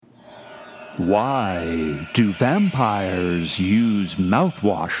Why do vampires use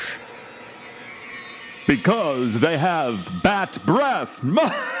mouthwash? Because they have bat breath.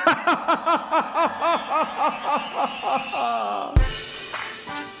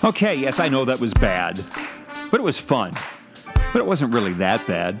 Okay, yes, I know that was bad, but it was fun. But it wasn't really that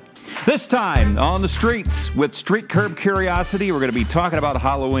bad. This time on the streets with Street Curb Curiosity, we're going to be talking about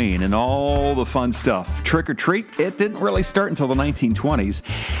Halloween and all the fun stuff. Trick or treat, it didn't really start until the 1920s,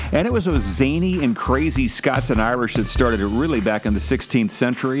 and it was those zany and crazy Scots and Irish that started it really back in the 16th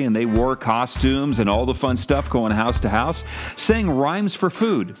century, and they wore costumes and all the fun stuff going house to house, saying rhymes for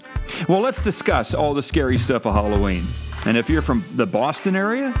food. Well, let's discuss all the scary stuff of Halloween. And if you're from the Boston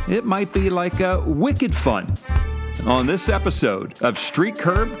area, it might be like wicked fun on this episode of Street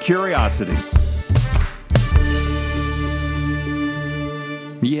Curb Curiosity.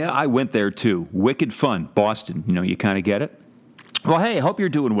 Yeah, I went there too. Wicked fun. Boston. You know, you kind of get it? Well, hey, hope you're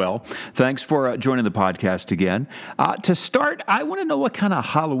doing well. Thanks for joining the podcast again. To start, I want to know what kind of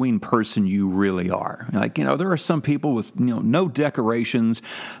Halloween person you really are. Like, you know, there are some people with, no decorations.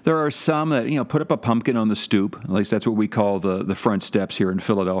 There are some that, put up a pumpkin on the stoop. At least that's what we call the front steps here in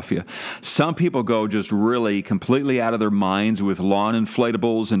Philadelphia. Some people go just really completely out of their minds with lawn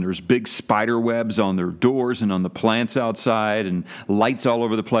inflatables, and there's big spider webs on their doors and on the plants outside and lights all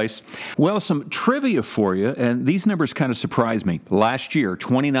over the place. Well, some trivia for you, and these numbers kind of surprise me. Last year,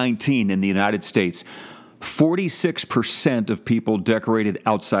 2019, in the United States, 46% of people decorated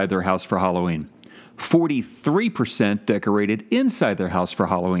outside their house for Halloween. 43% decorated inside their house for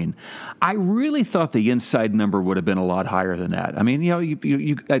Halloween. I really thought the inside number would have been a lot higher than that. I mean,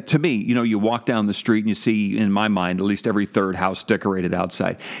 to me, you walk down the street and you see, in my mind, at least every third house decorated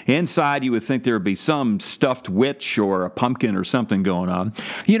outside. Inside, you would think there would be some stuffed witch or a pumpkin or something going on.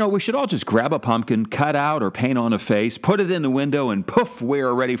 We should all just grab a pumpkin, cut out or paint on a face, put it in the window, and poof,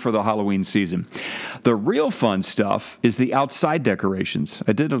 we're ready for the Halloween season. The real fun stuff is the outside decorations.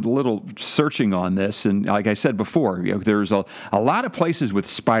 I did a little searching on this. And like I said before, there's a lot of places with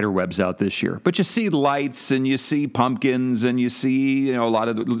spider webs out this year. But you see lights and you see pumpkins and you see a lot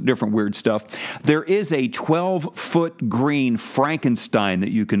of different weird stuff. There is a 12-foot green Frankenstein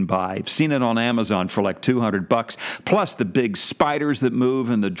that you can buy. I've seen it on Amazon for like $200, plus the big spiders that move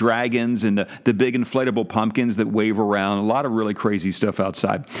and the dragons and the big inflatable pumpkins that wave around. A lot of really crazy stuff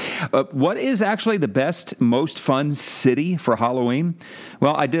outside. What is actually the best, most fun city for Halloween?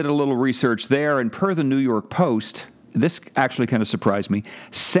 Well, I did a little research there, and per the New York Post, this actually kind of surprised me.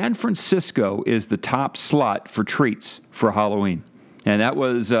 San Francisco is the top slot for treats for Halloween. And that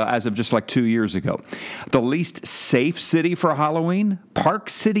was as of just like 2 years ago. The least safe city for Halloween? Park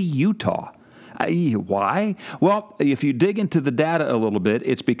City, Utah. Why? Well, if you dig into the data a little bit,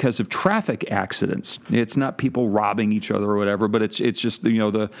 it's because of traffic accidents. It's not people robbing each other or whatever, but it's just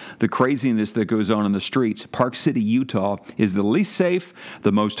the craziness that goes on in the streets. Park City, Utah is the least safe,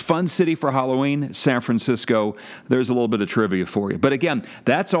 the most fun city for Halloween. San Francisco, there's a little bit of trivia for you. But again,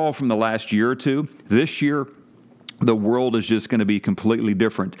 that's all from the last year or two. This year, the world is just going to be completely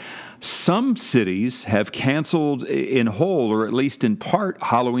different. Some cities have canceled in whole, or at least in part,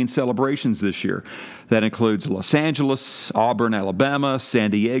 Halloween celebrations this year. That includes Los Angeles, Auburn, Alabama,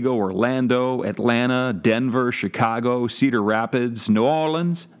 San Diego, Orlando, Atlanta, Denver, Chicago, Cedar Rapids, New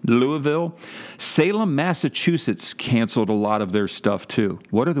Orleans, Louisville. Salem, Massachusetts canceled a lot of their stuff too.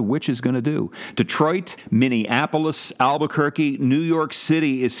 What are the witches going to do? Detroit, Minneapolis, Albuquerque, New York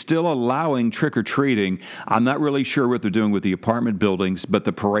City is still allowing trick-or-treating. I'm not really sure what they're doing with the apartment buildings, but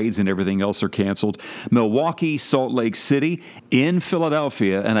the parades and everything else are canceled. Milwaukee, Salt Lake City, in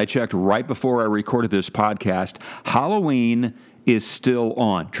Philadelphia, and I checked right before I recorded this podcast, Halloween is still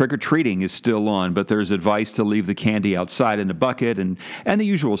on. Trick-or-treating is still on, but there's advice to leave the candy outside in a bucket and the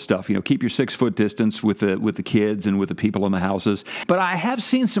usual stuff. Keep your 6-foot distance with the kids and with the people in the houses. But I have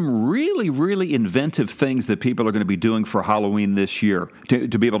seen some really, really inventive things that people are going to be doing for Halloween this year to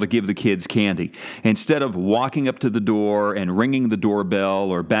be able to give the kids candy. Instead of walking up to the door and ringing the doorbell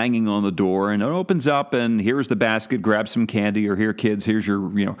or banging on the door, and it opens up and here's the basket, grab some candy, or here, kids, here's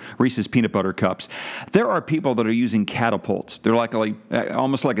your Reese's peanut butter cups. There are people that are using catapults. They're like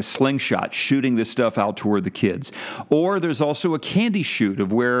almost like a slingshot, shooting this stuff out toward the kids. Or there's also a candy chute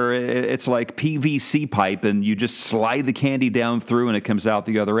of where it's like PVC pipe and you just slide the candy down through and it comes out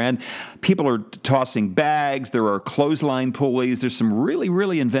the other end. People are tossing bags. There are clothesline pulleys. There's some really,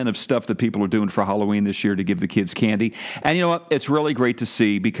 really inventive stuff that people are doing for Halloween this year to give the kids candy. And you know what? It's really great to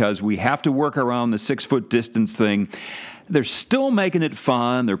see because we have to work around the 6-foot distance thing. They're still making it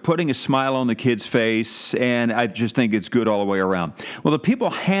fun. They're putting a smile on the kid's face, and I just think it's good all the way around. Well, the people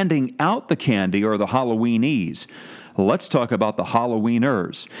handing out the candy are the Halloweenies. Let's talk about the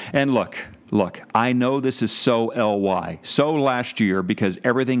Halloweeners. And look, Look, I know this is so LY, so last year, because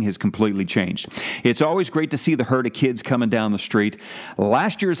everything has completely changed. It's always great to see the herd of kids coming down the street.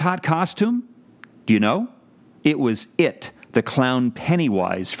 Last year's hot costume, do you know? It was It, the clown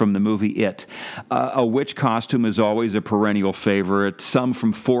Pennywise from the movie It. A witch costume is always a perennial favorite. Some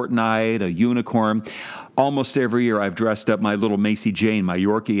from Fortnite, a unicorn. Almost every year I've dressed up my little Macy Jane, my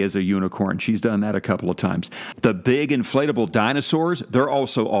Yorkie, as a unicorn. She's done that a couple of times. The big inflatable dinosaurs, they're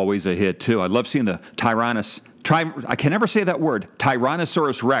also always a hit, too. I love seeing the I can never say that word,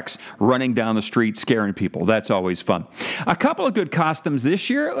 Tyrannosaurus Rex, running down the street scaring people. That's always fun. A couple of good costumes this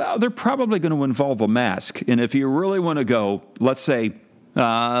year, well, they're probably going to involve a mask. And if you really want to go, let's say,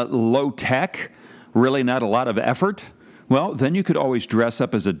 low tech, really not a lot of effort, well, then you could always dress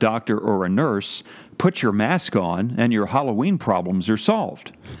up as a doctor or a nurse, put your mask on, and your Halloween problems are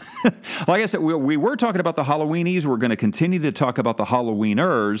solved. Like I said, we were talking about the Halloweenies. We're going to continue to talk about the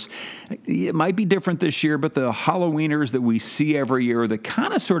Halloweeners. It might be different this year, but the Halloweeners that we see every year that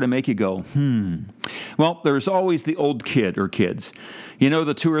kind of sort of make you go, Well, there's always the old kid or kids. You know,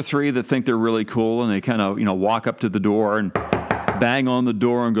 the two or three that think they're really cool, and they kind of, walk up to the door and bang on the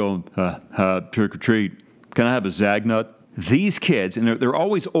door and go, trick or treat. Can I have a Zagnut? These kids, and they're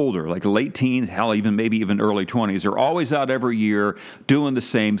always older, like late teens, hell, maybe even early 20s. They're always out every year doing the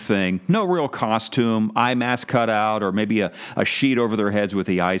same thing. No real costume, eye mask cut out, or maybe a sheet over their heads with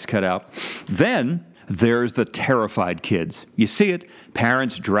the eyes cut out. Then there's the terrified kids. You see it.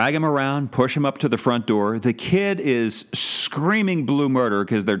 Parents drag them around, push them up to the front door. The kid is screaming blue murder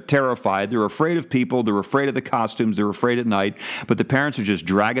because they're terrified. They're afraid of people. They're afraid of the costumes. They're afraid at night. But the parents are just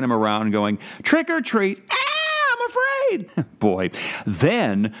dragging them around and going, trick or treat. Boy.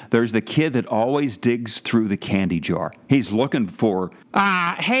 Then there's the kid that always digs through the candy jar. He's looking for,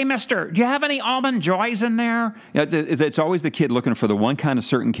 hey, mister, do you have any Almond Joys in there? It's always the kid looking for the one kind of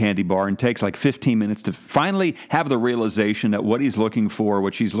certain candy bar, and takes like 15 minutes to finally have the realization that what she's looking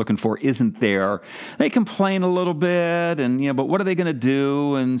for isn't there. They complain a little bit, and, but what are they going to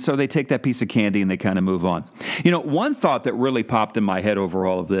do? And so they take that piece of candy and they kind of move on. One thought that really popped in my head over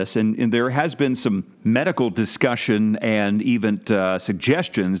all of this, and there has been some medical discussion and even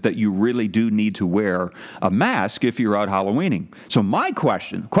suggestions that you really do need to wear a mask if you're out Halloweening. So my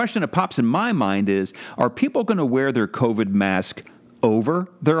question that pops in my mind is, are people going to wear their COVID mask over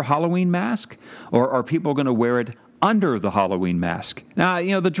their Halloween mask? Or are people going to wear it under the Halloween mask?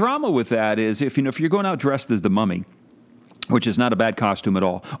 Now, the drama with that is if you're going out dressed as the Mummy, which is not a bad costume at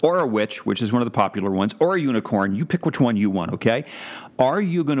all, or a witch, which is one of the popular ones, or a unicorn, you pick which one you want, okay? Are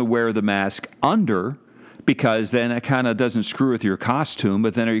you going to wear the mask under, because then it kind of doesn't screw with your costume,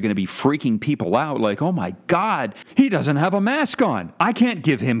 but then are you going to be freaking people out like, oh my God, he doesn't have a mask on. I can't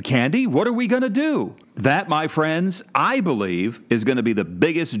give him candy. What are we going to do? That, my friends, I believe is going to be the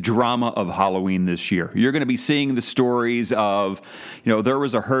biggest drama of Halloween this year. You're going to be seeing the stories of, there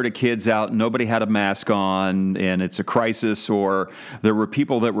was a herd of kids out, nobody had a mask on, and it's a crisis, or there were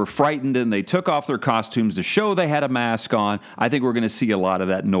people that were frightened and they took off their costumes to show they had a mask on. I think we're going to see a lot of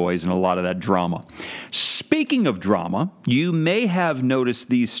that noise and a lot of that drama. Speaking of drama, you may have noticed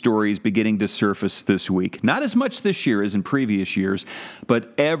these stories beginning to surface this week. Not as much this year as in previous years,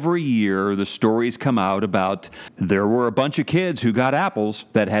 but every year the stories come out about there were a bunch of kids who got apples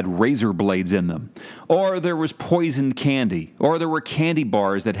that had razor blades in them, or there was poisoned candy, or there were candy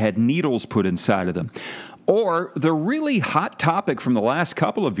bars that had needles put inside of them. Or the really hot topic from the last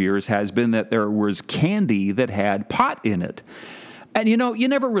couple of years has been that there was candy that had pot in it. And you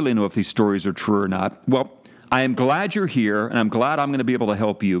never really know if these stories are true or not. Well, I am glad you're here, and I'm glad I'm going to be able to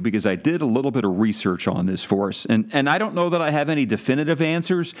help you, because I did a little bit of research on this for us. And I don't know that I have any definitive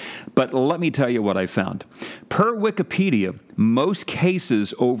answers, but let me tell you what I found. Per Wikipedia, most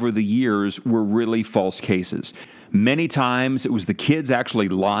cases over the years were really false cases. Many times it was the kids actually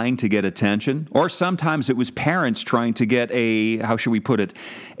lying to get attention, or sometimes it was parents trying to get a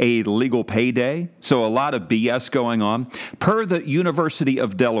legal payday. So a lot of BS going on. Per the University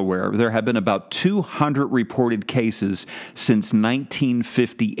of Delaware, there have been about 200 reported cases since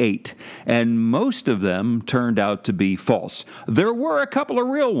 1958, and most of them turned out to be false. There were a couple of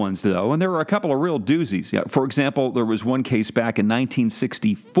real ones, though, and there were a couple of real doozies. Yeah, for example, there was one case back in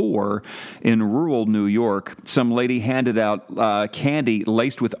 1964 in rural New York. Some lady handed out candy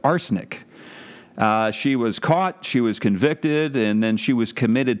laced with arsenic. She was caught, she was convicted, and then she was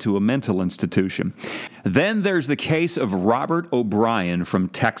committed to a mental institution. Then there's the case of Robert O'Brien from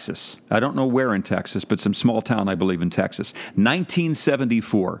Texas. I don't know where in Texas, but some small town, I believe, in Texas.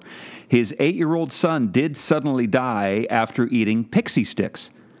 1974. His 8-year-old son did suddenly die after eating Pixie Sticks.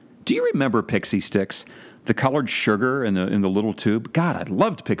 Do you remember Pixie Sticks? the colored sugar in the little tube. God, I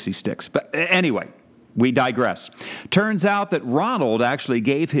loved Pixie Sticks. But anyway, we digress. Turns out that Ronald actually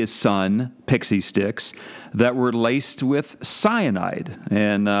gave his son Pixie Sticks that were laced with cyanide.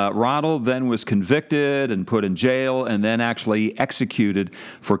 And Ronald then was convicted and put in jail and then actually executed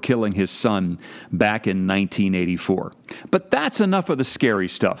for killing his son back in 1984. But that's enough of the scary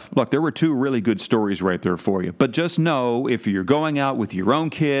stuff. Look, there were two really good stories right there for you. But just know if you're going out with your own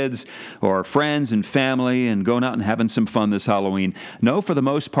kids or friends and family and going out and having some fun this Halloween, know for the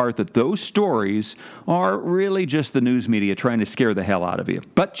most part that those stories are really just the news media trying to scare the hell out of you.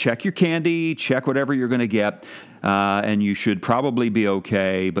 But check your candy, check whatever you're going to get. And you should probably be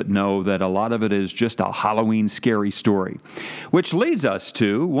okay, but know that a lot of it is just a Halloween scary story. Which leads us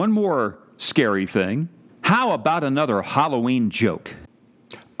to one more scary thing. How about another Halloween joke?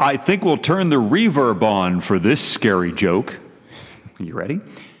 I think we'll turn the reverb on for this scary joke. You ready?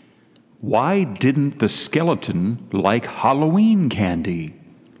 Why didn't the skeleton like Halloween candy?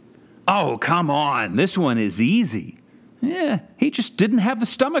 Oh, come on. This one is easy. Yeah, he just didn't have the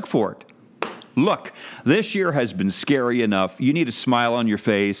stomach for it. Look, this year has been scary enough. You need a smile on your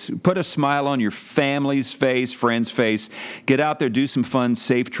face. Put a smile on your family's face, friend's face. Get out there, do some fun,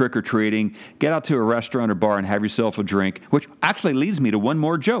 safe trick-or-treating. Get out to a restaurant or bar and have yourself a drink, which actually leads me to one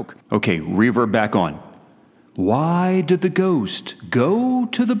more joke. Okay, reverb back on. Why did the ghost go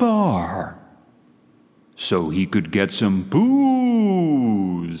to the bar? So he could get some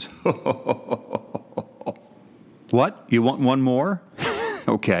booze. What? You want one more?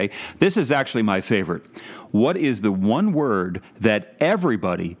 Okay, this is actually my favorite. What is the one word that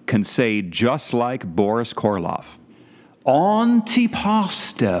everybody can say just like Boris Karloff? Antipasto.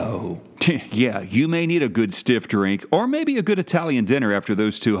 Yeah, you may need a good stiff drink or maybe a good Italian dinner after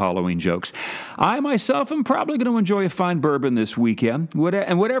those two Halloween jokes. I myself am probably going to enjoy a fine bourbon this weekend.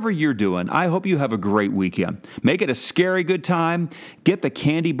 And whatever you're doing, I hope you have a great weekend. Make it a scary good time. Get the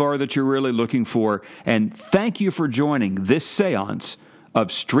candy bar that you're really looking for. And thank you for joining this seance of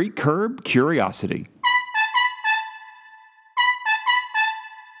Street Curb Curiosity.